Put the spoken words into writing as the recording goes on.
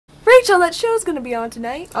Rachel, that show's gonna be on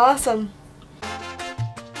tonight. Awesome.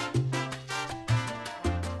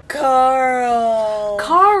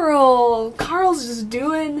 Carl's just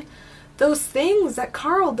doing those things that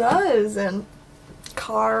Carl does, and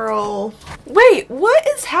wait, what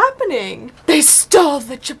is happening? They stole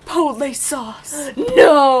the Chipotle sauce.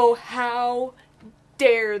 No, how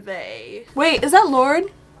dare they? Wait, is that Lauren?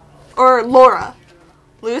 Or Laura?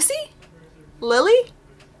 Lucy? Lily?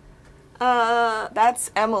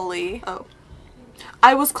 That's Emily. Oh.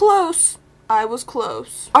 I was close.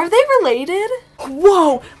 Are they related?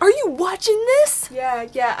 Whoa, are you watching this? Yeah,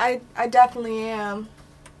 I definitely am.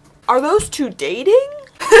 Are those two dating?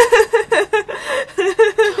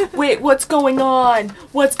 Wait, what's going on?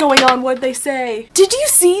 What'd they say? Did you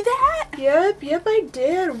see that? Yep, I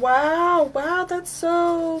did. Wow, that's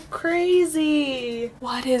so crazy.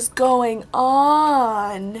 What is going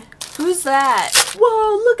on? Who's that?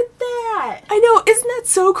 Whoa, look at that. I know, isn't that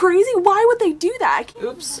so crazy? Why would they do that?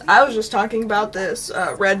 Oops, I was just talking about this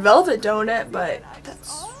red velvet donut, but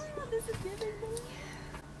that's...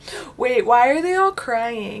 Wait, why are they all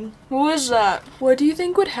crying? Who is that? What do you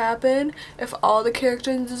think would happen if all the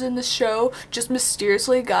characters in the show just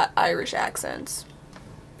mysteriously got Irish accents?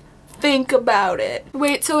 Think about it.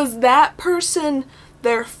 Wait, so is that person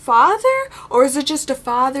their father? Or is it just a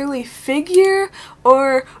fatherly figure?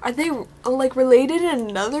 Or are they like related in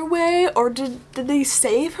another way? Or did they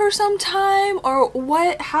save her sometime? Or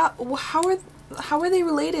what? How are they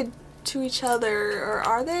related to each other? Or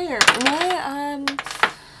are they? Or what?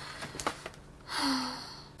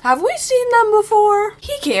 Have we seen them before?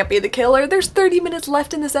 He can't be the killer. There's 30 minutes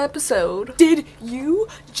left in this episode. Did you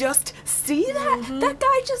just see that? That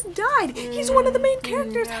guy just died. He's one of the main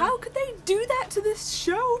characters. Yeah. How could they do that to this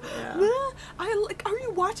show? Yeah. Are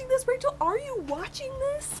you watching this, Rachel? Are you watching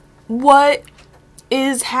this? What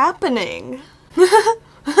is happening? What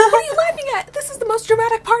are you laughing at? This is the most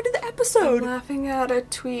dramatic part of the episode. I'm laughing at a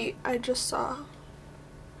tweet I just saw.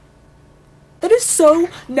 That is so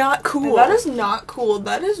not cool. That is not cool.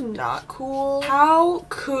 That is not cool. How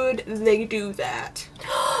could they do that?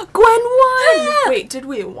 Gwen won! Wait, did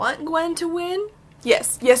we want Gwen to win?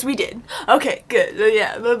 Yes, we did. Okay, good.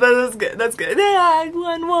 Yeah, that's good. That's good. Yeah,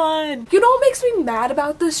 Gwen won. You know what makes me mad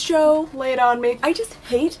about this show? Lay it on me. I just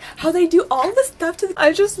hate how they do all this stuff to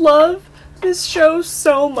I just love this show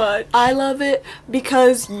so much. I love it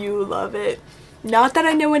because you love it. Not that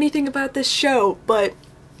I know anything about this show, but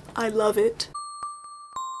I love it.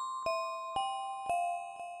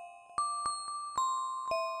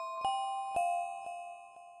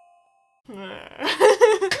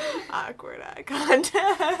 Awkward eye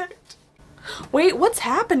contact. Wait, what's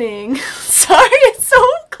happening? Sorry, it's so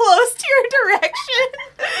close to your direction.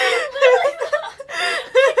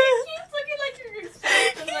 It's looking like you're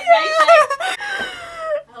excited.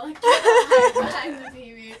 I like your behind the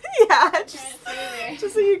TV. Yeah,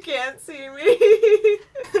 just so you can't see me.